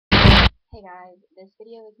Hey guys, this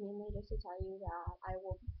video is mainly just to tell you that I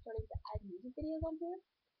will be starting to add music videos on here.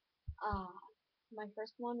 Uh, my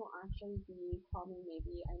first one will actually be Call Me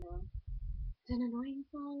Maybe. I know it's an annoying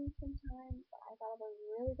song sometimes, but I thought it was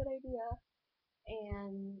a really good idea.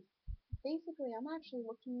 And basically, I'm actually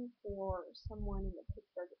looking for someone in the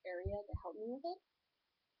Pittsburgh area to help me with it.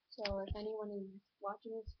 So if anyone is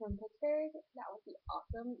watching this from Pittsburgh, that would be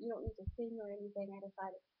awesome. You don't need to sing or anything. I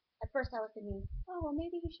decided at first I was thinking, oh well,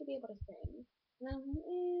 maybe he should be able to sing. And then I was like,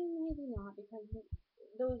 maybe not because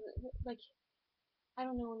those like I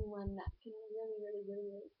don't know anyone that can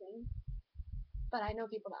really sing. But I know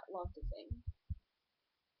people that love to sing.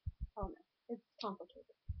 Oh no, it's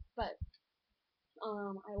complicated. But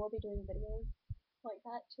I will be doing videos like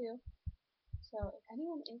that too. So if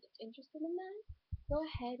anyone is interested in that, go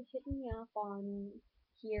ahead, hit me up on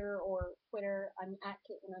here or Twitter. I'm at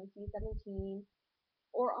CaitlinMC17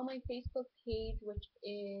 or on my Facebook page, which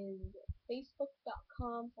is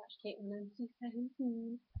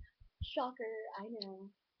facebook.com/CaitlinMC17. Shocker, I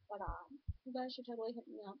know, but you guys should totally hit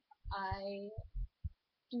me up. I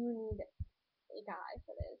do need a guy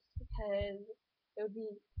for this because it would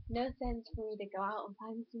be no sense for me to go out and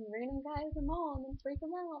find some random guy at the mall and then freak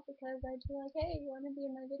them out because I'd be like, hey, you want to be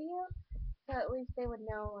in my video? So at least they would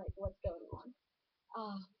know like what's going on.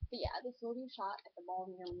 But yeah, this will be shot at the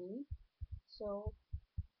mall near me. So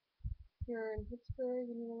if you're in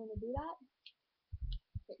Pittsburgh and you want to do that,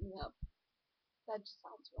 hit me up. That just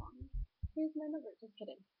sounds wrong. Here's my number. Just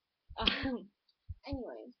kidding.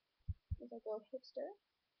 Anyways, as I go hipster,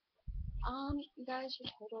 you guys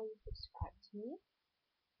should totally subscribe to me.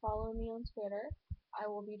 Follow me on Twitter. I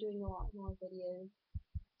will be doing a lot more videos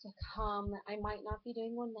to come. I might not be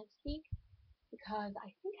doing one next week because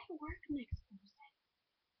I think I work next Thursday.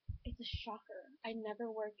 It's a shocker. I never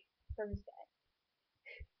work Thursday.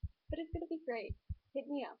 But it's gonna be great. Hit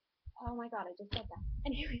me up. Oh my god, I just said that.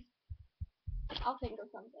 Anyways, I'll think of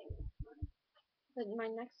something. But my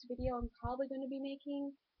next video I'm probably going to be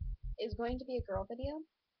making is going to be a girl video.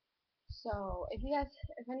 So if you guys,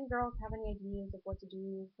 if any girls have any ideas of what to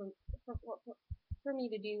do for me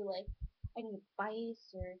to do, like any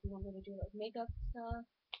advice, or if you want me to do like makeup stuff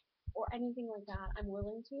or anything like that, I'm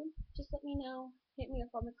willing to. Just let me know. Hit me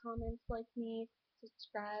up on the comments, like me,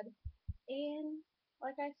 subscribe, and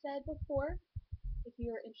like I said before, if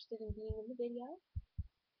you're interested in being in the video,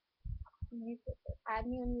 you could add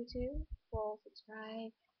me on YouTube, or subscribe,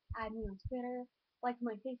 add me on Twitter, like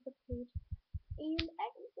my Facebook page, and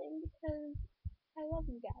everything because I love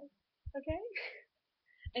you guys. Okay?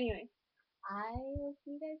 Anyway, I will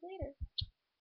see you guys later.